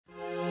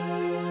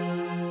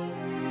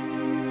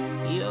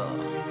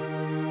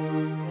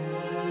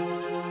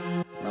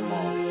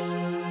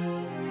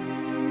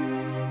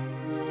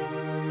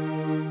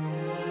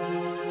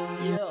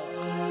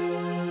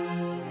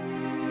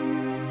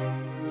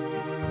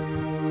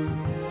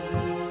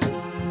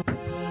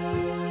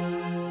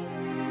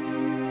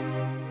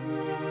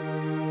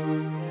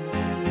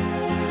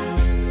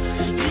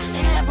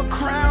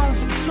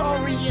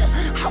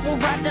will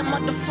ride that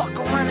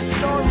motherfucker around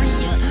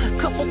Astoria.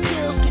 Couple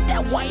pills, get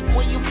that white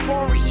boy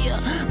euphoria.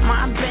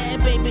 My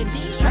bad, baby,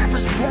 these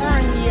rappers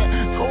boring, yeah.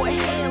 Go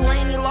ahead,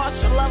 Laney,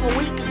 lost your love a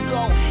week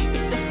ago.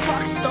 If the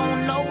fucks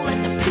don't know, let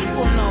the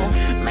people know.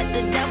 Met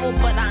the devil,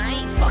 but I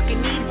ain't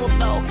fucking evil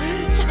though.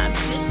 And I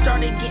just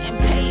started getting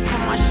paid for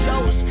my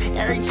shows.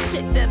 Every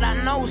chick that I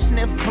know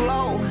sniff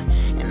blow,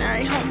 and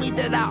every homie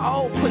that I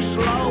owe push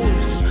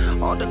loads.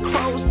 All the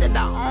clothes that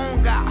I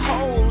own got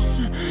holes.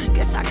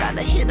 Guess I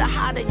gotta hit a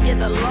high to get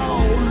a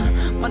low.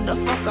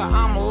 Motherfucker,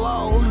 I'm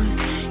low.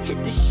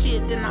 Hit the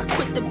shit, then I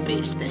quit the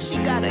bitch, then she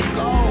gotta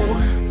go.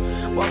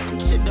 Welcome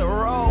to the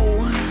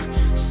row.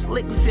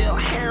 Slickville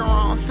hair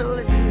on, feel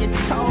it in your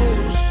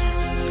toes.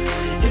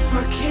 If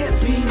I can't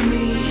be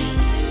me,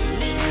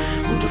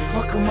 who the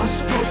fuck am I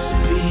supposed to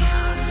be?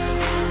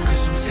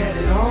 Cause I'm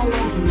tatted all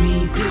over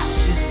me. Bitch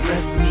just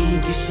left me,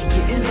 guess she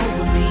getting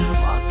over me.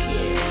 Fuck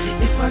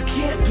yeah. If I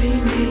can't be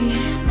me,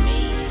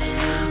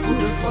 who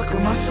the fuck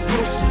am I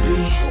supposed to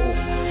be?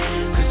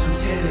 Cause I'm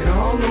tatted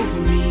all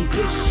over me.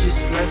 Bitch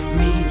just left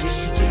me, guess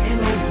she getting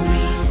over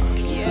me.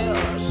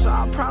 Yeah, so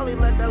I'll probably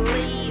let her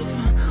leave.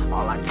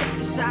 All I take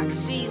is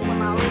oxy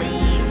when I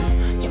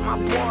leave. Hit my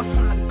boy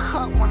from the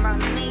cut when I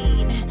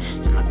need,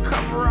 and I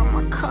cover up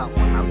my cut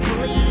when I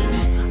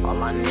bleed.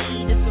 All I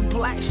need is a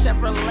black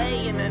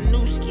Chevrolet and a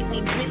new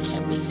skinny bitch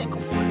every single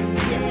fucking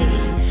day.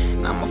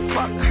 And I'ma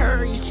fuck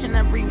her each and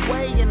every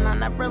way, and I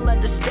never let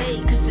her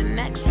stay, cause the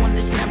next one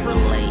is never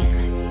late.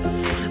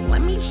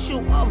 Let me chew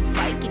up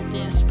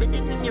Vicodin, spit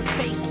it in your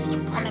face till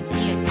you wanna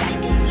be a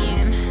dyke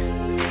again.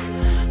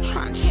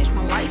 Trying to change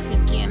my life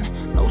again.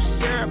 No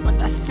syrup, but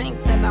I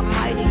think that I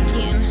might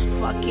again.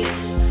 Fuck it.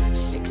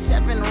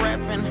 6'7"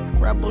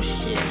 Reverend, rebel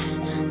shit.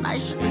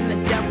 Nicer than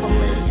the devil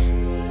is.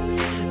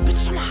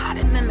 Bitch, I'm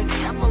hotter than the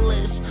Kevil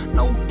is.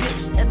 No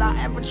bitch that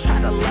I ever try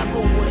to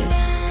level with.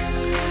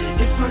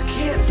 If I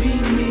can't be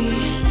me,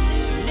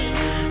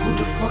 who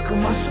the fuck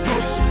am I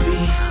supposed to be?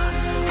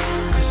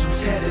 Cause I'm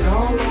tatted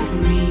all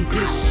over me.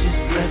 Bitch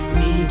just left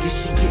me, guess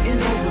she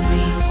getting over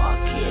me.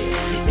 Fuck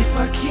yeah. If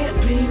I can't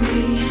be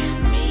me,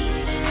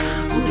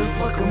 who the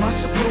fuck am I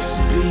supposed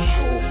to be?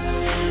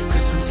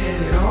 Cause I'm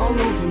tatted all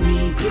over me.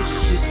 Bitch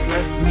just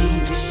left me,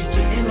 guess she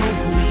getting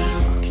over me.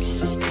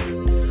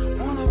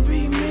 Wanna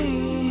be me.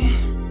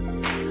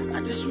 I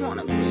just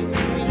wanna be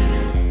me.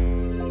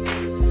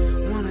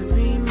 Wanna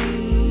be me.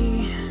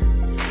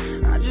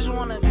 I just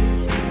wanna be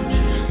me.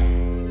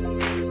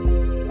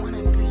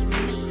 Wanna be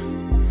me.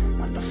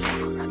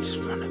 Motherfucker, I just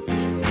wanna be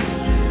me.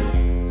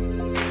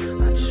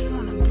 I just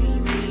wanna be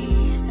me.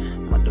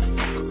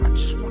 Motherfucker, I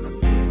just wanna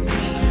be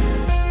me.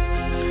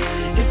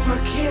 If I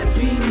can't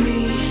be me,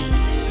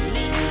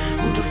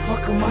 who the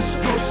fuck am I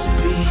supposed to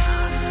be?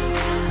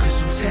 Cause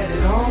I'm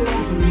tatted all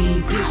over me.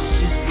 Bitch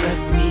just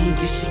left me,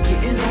 guess she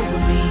getting over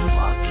me.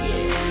 Fuck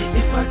yeah.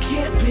 If I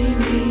can't be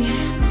me,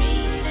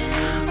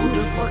 who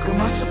the fuck am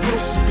I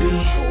supposed to be?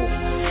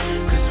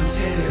 Cause I'm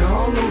tatted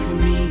all over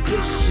me.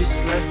 Bitch just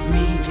left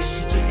me, guess she